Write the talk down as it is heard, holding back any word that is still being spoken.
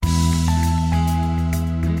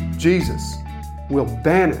Jesus will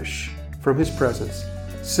banish from his presence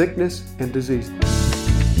sickness and disease.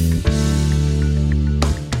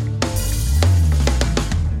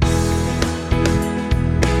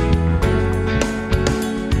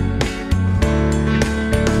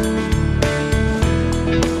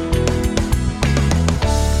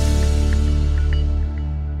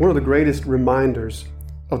 One of the greatest reminders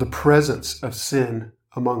of the presence of sin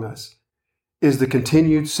among us is the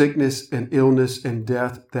continued sickness and illness and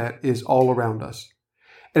death that is all around us.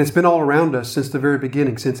 And it's been all around us since the very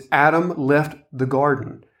beginning. Since Adam left the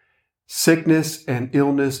garden, sickness and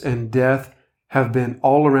illness and death have been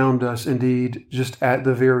all around us, indeed, just at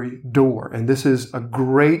the very door. And this is a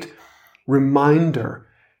great reminder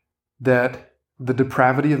that the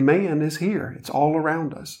depravity of man is here. It's all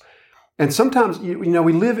around us. And sometimes, we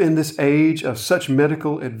live in this age of such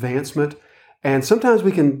medical advancement, and sometimes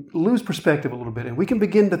we can lose perspective a little bit, and we can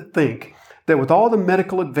begin to think that with all the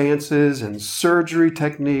medical advances and surgery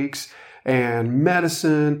techniques and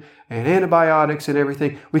medicine and antibiotics and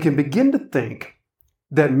everything, we can begin to think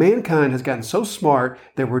that mankind has gotten so smart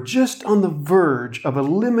that we're just on the verge of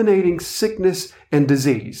eliminating sickness and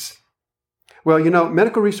disease. Well,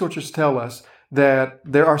 medical researchers tell us that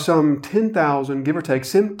there are some 10,000, give or take,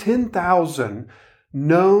 some 10,000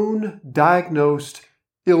 known diagnosed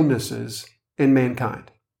illnesses in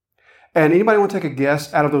mankind. And anybody want to take a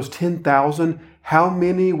guess out of those 10,000, how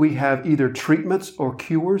many we have either treatments or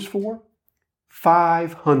cures for?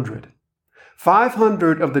 500.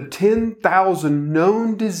 500 of the 10,000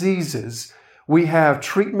 known diseases we have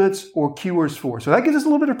treatments or cures for. So that gives us a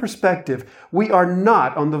little bit of perspective. We are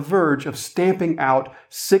not on the verge of stamping out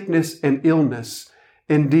sickness and illness.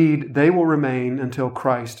 Indeed, they will remain until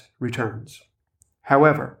Christ returns.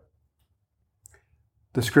 However,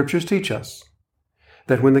 the Scriptures teach us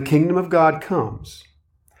that when the kingdom of God comes,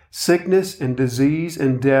 sickness and disease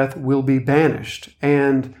and death will be banished.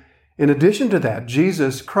 And in addition to that,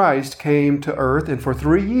 Jesus Christ came to earth, and for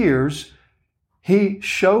 3 years, He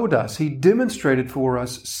showed us, He demonstrated for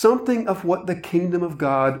us something of what the kingdom of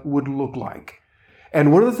God would look like.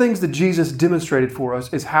 And one of the things that Jesus demonstrated for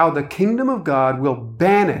us is how the kingdom of God will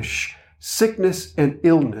banish sickness and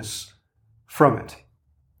illness from it.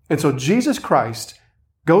 And so Jesus Christ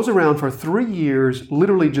goes around for 3 years,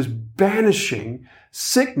 literally just banishing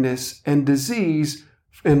sickness and disease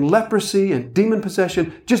and leprosy and demon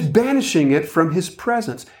possession, just banishing it from His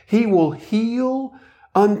presence. He will heal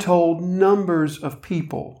untold numbers of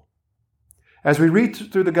people. As we read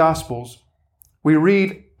through the Gospels, we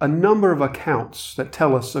read a number of accounts that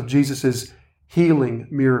tell us of Jesus' healing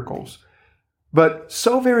miracles. But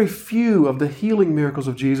so very few of the healing miracles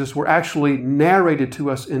of Jesus were actually narrated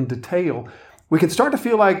to us in detail. We can start to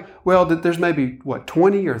feel like, that there's maybe,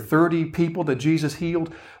 20 or 30 people that Jesus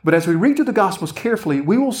healed. But as we read through the Gospels carefully,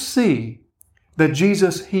 we will see that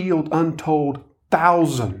Jesus healed untold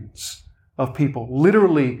thousands of people,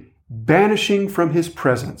 literally banishing from His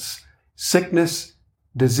presence sickness,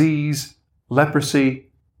 disease,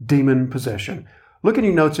 leprosy, demon possession. Look in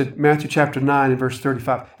your notes at Matthew chapter 9 and verse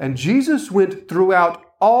 35. And Jesus went throughout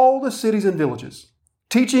all the cities and villages,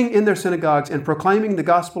 teaching in their synagogues and proclaiming the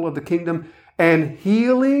gospel of the kingdom and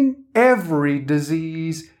healing every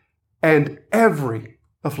disease and every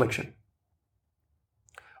affliction.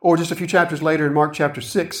 Or just a few chapters later in Mark chapter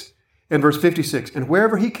 6, in verse 56, and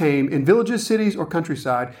wherever He came, in villages, cities, or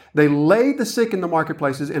countryside, they laid the sick in the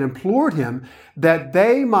marketplaces and implored Him that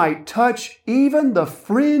they might touch even the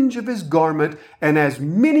fringe of His garment, and as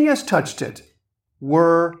many as touched it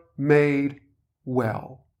were made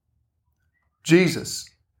well. Jesus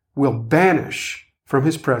will banish from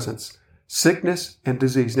His presence sickness and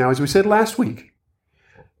disease. Now, as we said last week,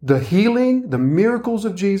 the healing, the miracles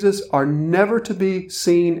of Jesus are never to be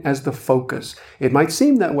seen as the focus. It might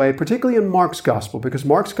seem that way, particularly in Mark's gospel, because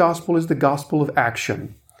Mark's gospel is the gospel of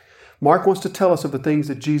action. Mark wants to tell us of the things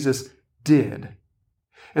that Jesus did.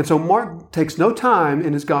 And so Mark takes no time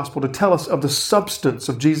in his gospel to tell us of the substance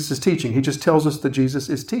of Jesus' teaching. He just tells us that Jesus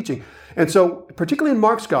is teaching. And so, particularly in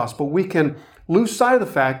Mark's gospel, we can lose sight of the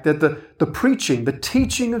fact that the preaching, the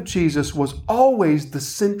teaching of Jesus was always the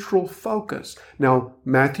central focus. Now,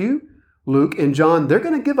 Matthew, Luke, and John, they're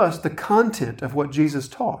going to give us the content of what Jesus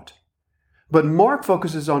taught. But Mark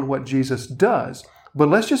focuses on what Jesus does. But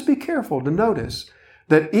let's just be careful to notice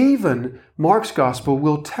that even Mark's gospel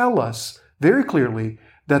will tell us very clearly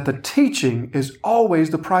that the teaching is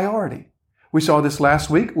always the priority. We saw this last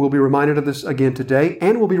week. We'll be reminded of this again today,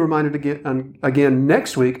 and we'll be reminded again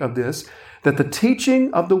next week of this, that the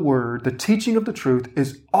teaching of the Word, the teaching of the truth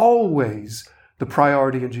is always the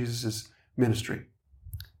priority in Jesus' ministry.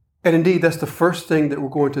 And indeed, that's the first thing that we're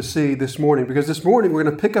going to see this morning, because this morning we're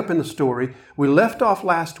going to pick up in the story we left off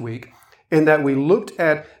last week, in that we looked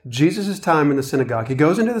at Jesus' time in the synagogue. He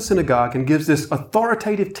goes into the synagogue and gives this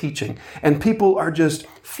authoritative teaching, and people are just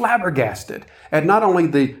flabbergasted at not only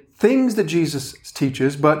the things that Jesus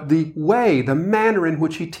teaches, but the way, the manner in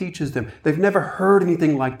which he teaches them. They've never heard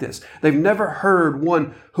anything like this. They've never heard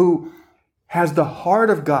one who has the heart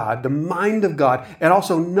of God, the mind of God, and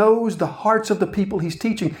also knows the hearts of the people he's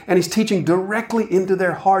teaching, and he's teaching directly into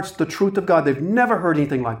their hearts the truth of God. They've never heard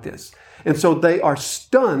anything like this. And so they are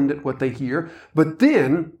stunned at what they hear. But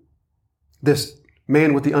then this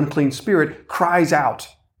man with the unclean spirit cries out.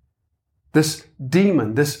 This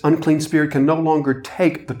demon, this unclean spirit can no longer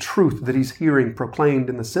take the truth that he's hearing proclaimed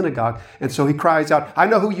in the synagogue. And so he cries out, "I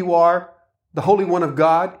know who you are, the Holy One of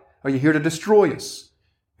God. Are you here to destroy us?"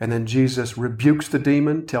 And then Jesus rebukes the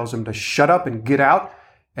demon, tells him to shut up and get out.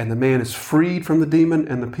 And the man is freed from the demon,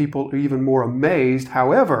 and the people are even more amazed.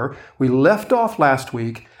 However, we left off last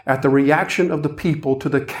week at the reaction of the people to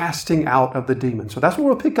the casting out of the demon. So that's what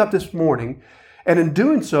we'll pick up this morning. And in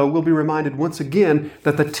doing so, we'll be reminded once again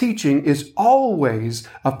that the teaching is always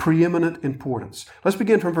of preeminent importance. Let's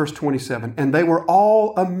begin from verse 27. "And they were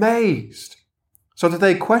all amazed, so that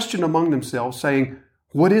they questioned among themselves, saying,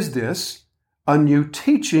 'What is this? A new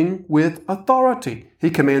teaching with authority. He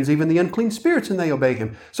commands even the unclean spirits, and they obey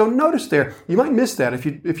him.'" So notice there, you might miss that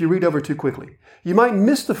if you read over too quickly. You might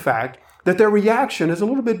miss the fact that their reaction is a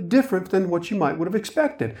little bit different than what you might would have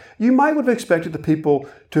expected. You might would have expected the people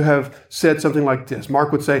to have said something like this.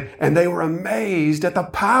 Mark would say, "And they were amazed at the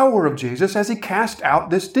power of Jesus as he cast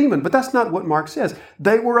out this demon." But that's not what Mark says.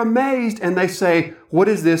 They were amazed, and they say, "What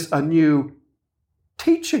is this? A new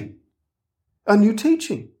teaching." A new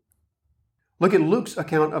teaching. Look at Luke's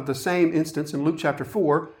account of the same instance in Luke chapter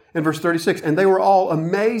 4 and verse 36. "And they were all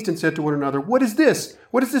amazed and said to one another, 'What is this?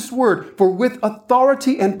 What is this word? For with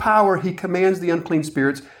authority and power he commands the unclean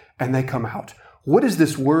spirits, and they come out.'" What is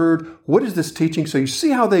this word? What is this teaching? So you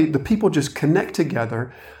see how the people just connect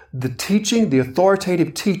together the teaching, the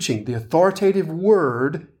authoritative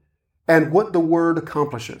word, and what the word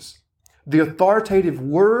accomplishes. The authoritative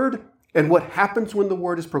word and what happens when the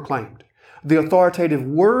word is proclaimed. The authoritative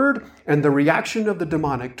word and the reaction of the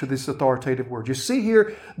demonic to this authoritative word. You see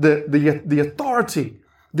here the authority,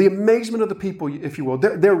 the amazement of the people, if you will.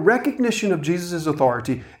 Their recognition of Jesus'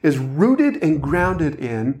 authority is rooted and grounded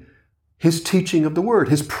in his teaching of the word,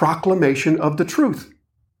 his proclamation of the truth.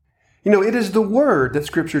 You know, it is the word that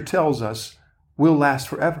Scripture tells us will last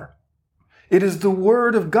forever. It is the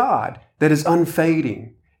word of God that is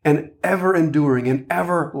unfading and ever enduring and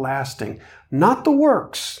everlasting, not the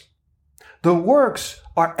works. The works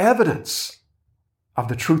are evidence of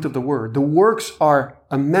the truth of the word. The works are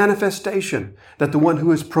a manifestation that the one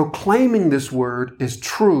who is proclaiming this word is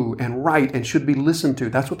true and right and should be listened to.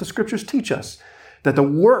 That's what the Scriptures teach us. That the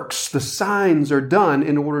works, the signs are done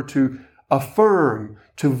in order to affirm,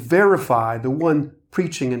 to verify the one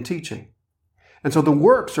preaching and teaching. And so the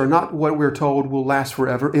works are not what we're told will last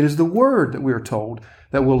forever. It is the word that we are told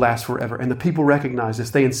that will last forever. And the people recognize this.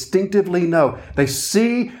 They instinctively know. They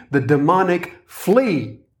see the demonic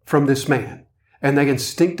flee from this man. And they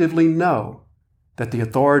instinctively know that the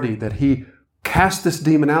authority that he cast this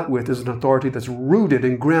demon out with is an authority that's rooted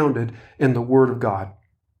and grounded in the word of God.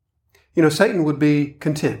 You know, Satan would be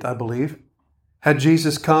content, I believe, had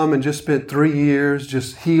Jesus come and just spent 3 years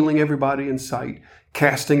just healing everybody in sight,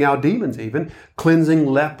 casting out demons even, cleansing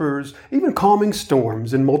lepers, even calming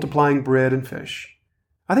storms and multiplying bread and fish.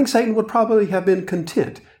 I think Satan would probably have been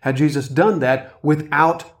content had Jesus done that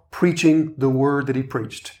without preaching the word that he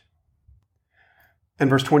preached. And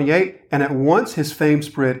verse 28, "And at once his fame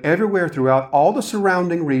spread everywhere throughout all the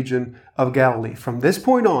surrounding region of Galilee." From this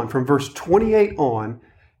point on, from verse 28 on,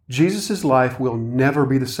 Jesus' life will never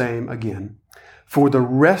be the same again. For the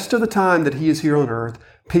rest of the time that he is here on earth,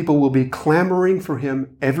 people will be clamoring for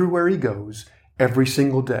him everywhere he goes, every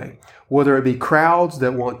single day. Whether it be crowds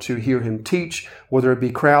that want to hear him teach, whether it be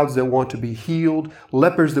crowds that want to be healed,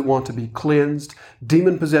 lepers that want to be cleansed,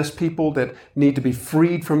 demon-possessed people that need to be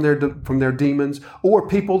freed from their demons, or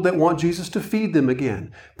people that want Jesus to feed them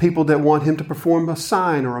again, people that want him to perform a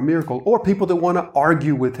sign or a miracle, or people that want to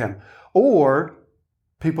argue with him, or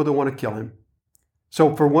people that want to kill him.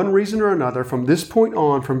 So for one reason or another, from this point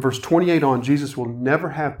on, from verse 28 on, Jesus will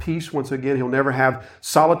never have peace once again. He'll never have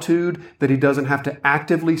solitude that he doesn't have to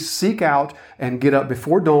actively seek out and get up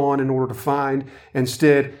before dawn in order to find.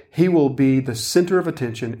 Instead, he will be the center of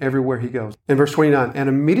attention everywhere he goes. In verse 29, "And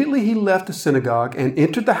immediately he left the synagogue and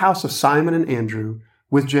entered the house of Simon and Andrew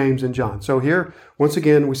with James and John." So here, once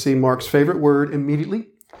again, we see Mark's favorite word, immediately.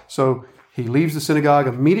 So He leaves the synagogue.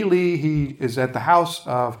 Immediately, he is at the house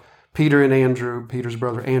of Peter and Andrew, Peter's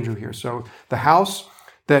brother Andrew here. So the house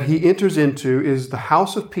that he enters into is the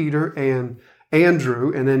house of Peter and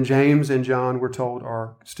Andrew, and then James and John, we're told,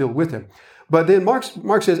 are still with him. But then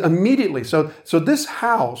Mark says immediately. So this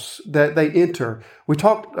house that they enter, we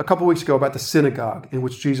talked a couple weeks ago about the synagogue in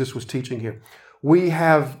which Jesus was teaching here. We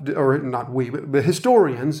have, or not we, but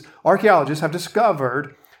historians, archaeologists have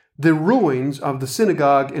discovered the ruins of the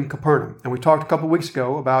synagogue in Capernaum. And we talked a couple weeks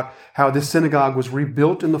ago about how this synagogue was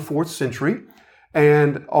rebuilt in the 4th century.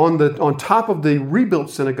 And on top of the rebuilt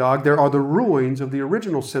synagogue, there are the ruins of the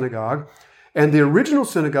original synagogue. And the original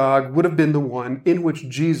synagogue would have been the one in which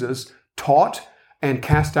Jesus taught and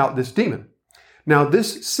cast out this demon. Now,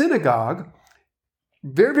 this synagogue,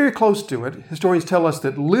 very, very close to it, historians tell us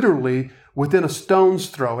that literally within a stone's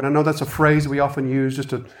throw, and I know that's a phrase we often use just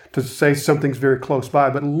to say something's very close by,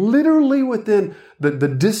 but literally within the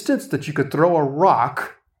distance that you could throw a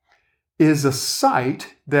rock is a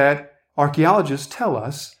site that archaeologists tell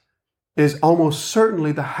us is almost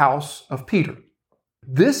certainly the house of Peter.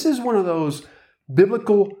 This is one of those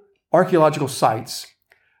biblical archaeological sites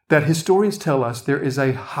that historians tell us there is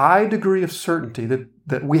a high degree of certainty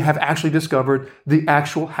that we have actually discovered the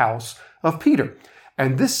actual house of Peter.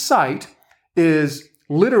 And this site is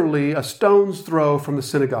literally a stone's throw from the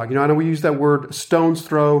synagogue. You know, I know we use that word stone's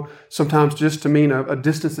throw sometimes just to mean a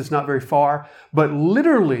distance that's not very far, but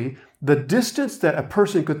literally the distance that a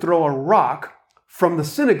person could throw a rock from the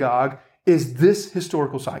synagogue is this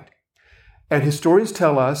historical site. And historians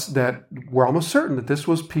tell us that we're almost certain that this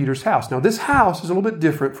was Peter's house. Now, this house is a little bit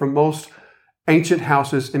different from most ancient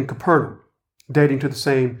houses in Capernaum, dating to the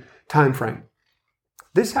same time frame.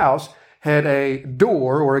 This house had a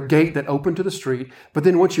door or a gate that opened to the street, but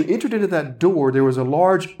then once you entered into that door, there was a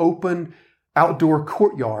large open outdoor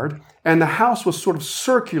courtyard, and the house was sort of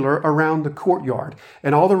circular around the courtyard,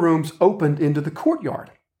 and all the rooms opened into the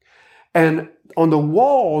courtyard. And on the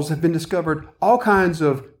walls have been discovered all kinds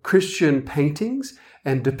of Christian paintings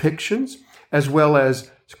and depictions, as well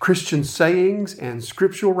as Christian sayings and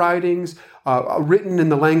scriptural writings written in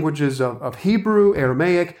the languages of Hebrew,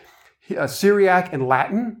 Aramaic, Syriac, and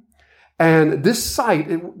Latin. And this site,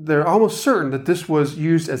 they're almost certain that this was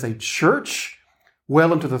used as a church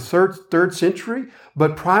well into the third century,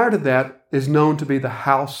 but prior to that is known to be the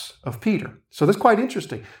house of Peter. So that's quite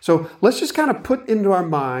interesting. So let's just kind of put into our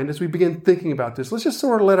mind, as we begin thinking about this, let's just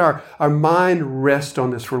sort of let our mind rest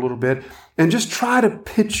on this for a little bit and just try to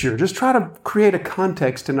picture, just try to create a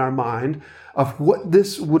context in our mind of what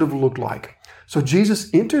this would have looked like. So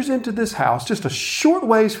Jesus enters into this house just a short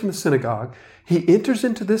ways from the synagogue. He enters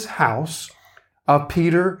into this house of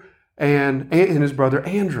Peter and his brother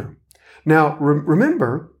Andrew. Now,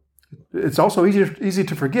 remember, it's also easy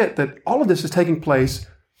to forget that all of this is taking place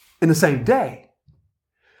in the same day.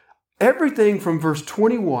 Everything from verse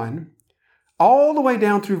 21 all the way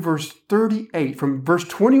down through verse 38, from verse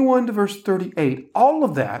 21 to verse 38, all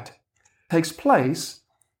of that takes place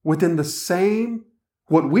within the same,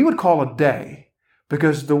 what we would call a day,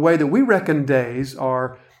 because the way that we reckon days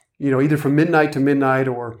are, either from midnight to midnight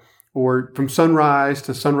or from sunrise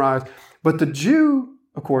to sunrise. But the Jew,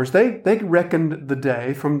 of course, they reckoned the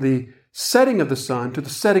day from the setting of the sun to the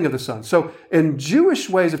setting of the sun. So in Jewish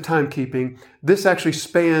ways of timekeeping, this actually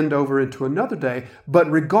spanned over into another day,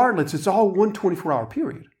 but regardless, it's all one 24-hour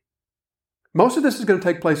period. Most of this is going to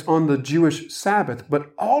take place on the Jewish Sabbath,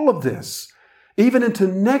 but all of this, even into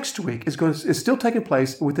next week, is still taking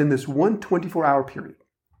place within this one 24-hour period.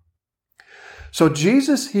 So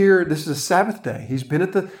Jesus here, this is a Sabbath day. He's been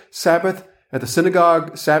at the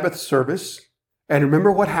synagogue Sabbath service. And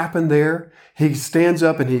remember what happened there? He stands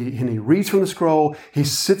up and he reads from the scroll. He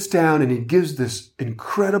sits down and he gives this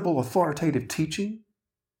incredible authoritative teaching.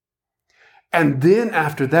 And then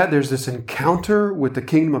after that, there's this encounter with the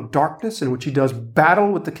kingdom of darkness in which he does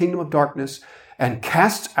battle with the kingdom of darkness and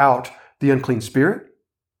casts out the unclean spirit.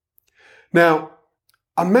 Now,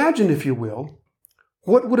 imagine, if you will,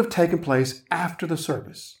 what would have taken place after the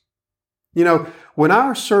service. When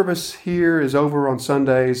our service here is over on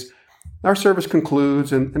Sundays, our service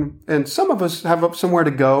concludes, and some of us have somewhere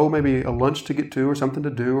to go, maybe a lunch to get to or something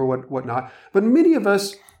to do or whatnot. But many of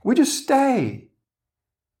us, we just stay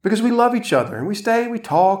because we love each other, and we stay, we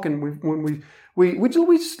talk, and we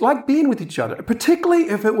like being with each other, particularly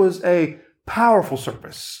if it was a powerful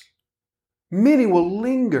service. Many will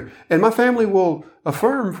linger, and my family will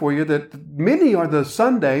affirm for you that many are the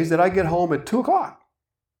Sundays that I get home at 2:00.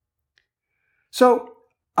 So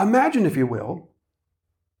imagine, if you will,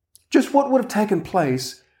 just what would have taken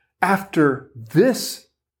place after this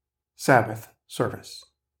Sabbath service,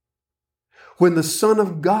 when the Son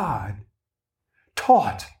of God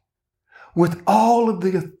taught with all of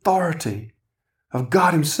the authority of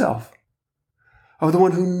God Himself, of the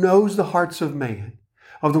one who knows the hearts of man,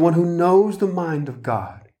 of the one who knows the mind of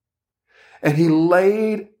God. And He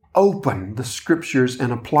laid open the Scriptures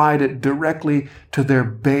and applied it directly to their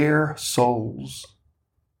bare souls.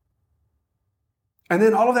 And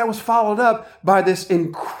then all of that was followed up by this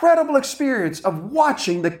incredible experience of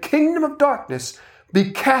watching the kingdom of darkness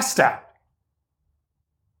be cast out.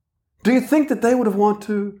 Do you think that they would have wanted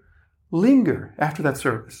to linger after that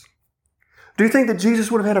service? Do you think that Jesus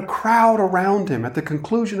would have had a crowd around Him at the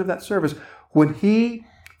conclusion of that service? When He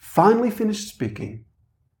finally finished speaking,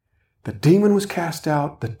 the demon was cast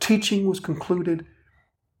out, the teaching was concluded.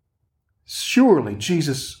 Surely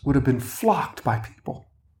Jesus would have been flocked by people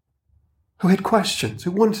who had questions, who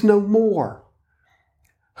wanted to know more,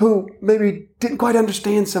 who maybe didn't quite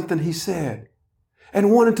understand something He said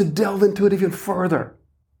and wanted to delve into it even further.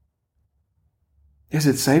 Is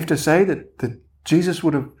it safe to say that Jesus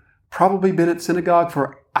would have probably been at synagogue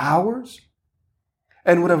for hours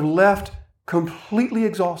and would have left completely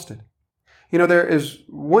exhausted? You know, there is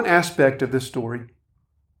one aspect of this story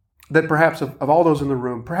that perhaps of all those in the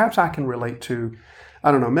room, perhaps I can relate to,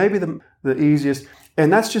 I don't know, maybe the easiest,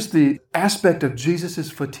 and that's just the aspect of Jesus'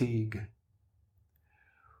 fatigue.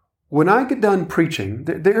 When I get done preaching,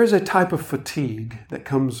 there is a type of fatigue that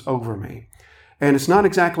comes over me. And it's not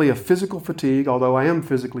exactly a physical fatigue, although I am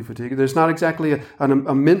physically fatigued. There's not exactly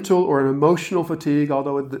a mental or an emotional fatigue,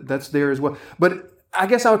 although that's there as well. But I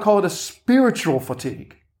guess I would call it a spiritual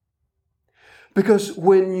fatigue. Because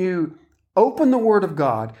when you open the Word of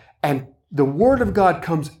God and the Word of God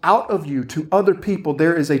comes out of you to other people,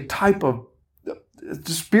 there is a type of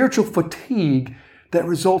spiritual fatigue that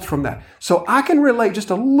results from that. So I can relate just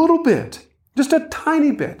a little bit, just a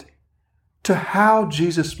tiny bit, to how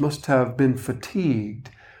Jesus must have been fatigued,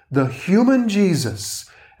 the human Jesus,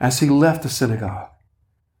 as He left the synagogue,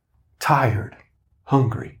 tired,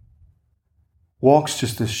 hungry, walks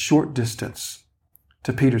just this short distance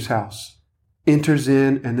to Peter's house, enters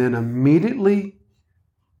in, and then immediately,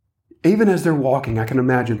 even as they're walking, I can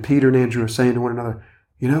imagine Peter and Andrew are saying to one another,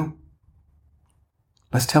 you know,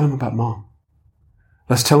 let's tell him about Mom.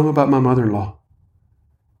 Let's tell him about my mother-in-law.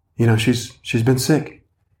 You know, she's been sick.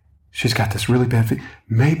 She's got this really bad fever.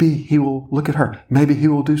 Maybe he will look at her. Maybe he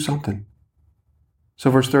will do something. So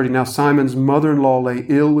verse 30, now Simon's mother-in-law lay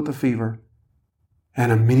ill with a fever,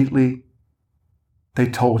 and immediately they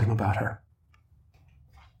told him about her.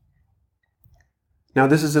 Now,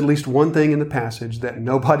 this is at least one thing in the passage that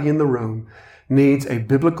nobody in the room needs a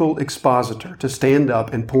biblical expositor to stand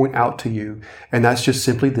up and point out to you. And that's just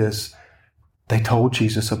simply this. They told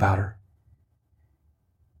Jesus about her.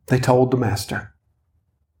 They told the Master.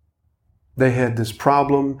 They had this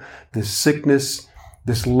problem, this sickness,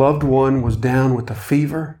 this loved one was down with a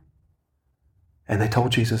fever, and they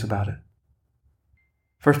told Jesus about it.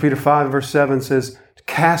 1 Peter 5 verse 7 says,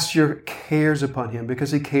 cast your cares upon Him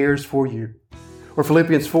because He cares for you. Or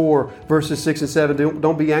Philippians 4 verses 6 and 7,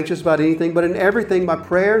 don't be anxious about anything, but in everything by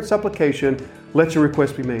prayer and supplication, let your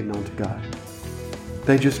requests be made known to God.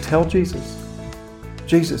 They just tell Jesus,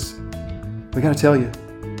 Jesus, we got to tell you,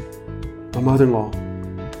 my mother-in-law,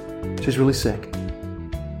 she's really sick.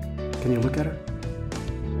 Can you look at her?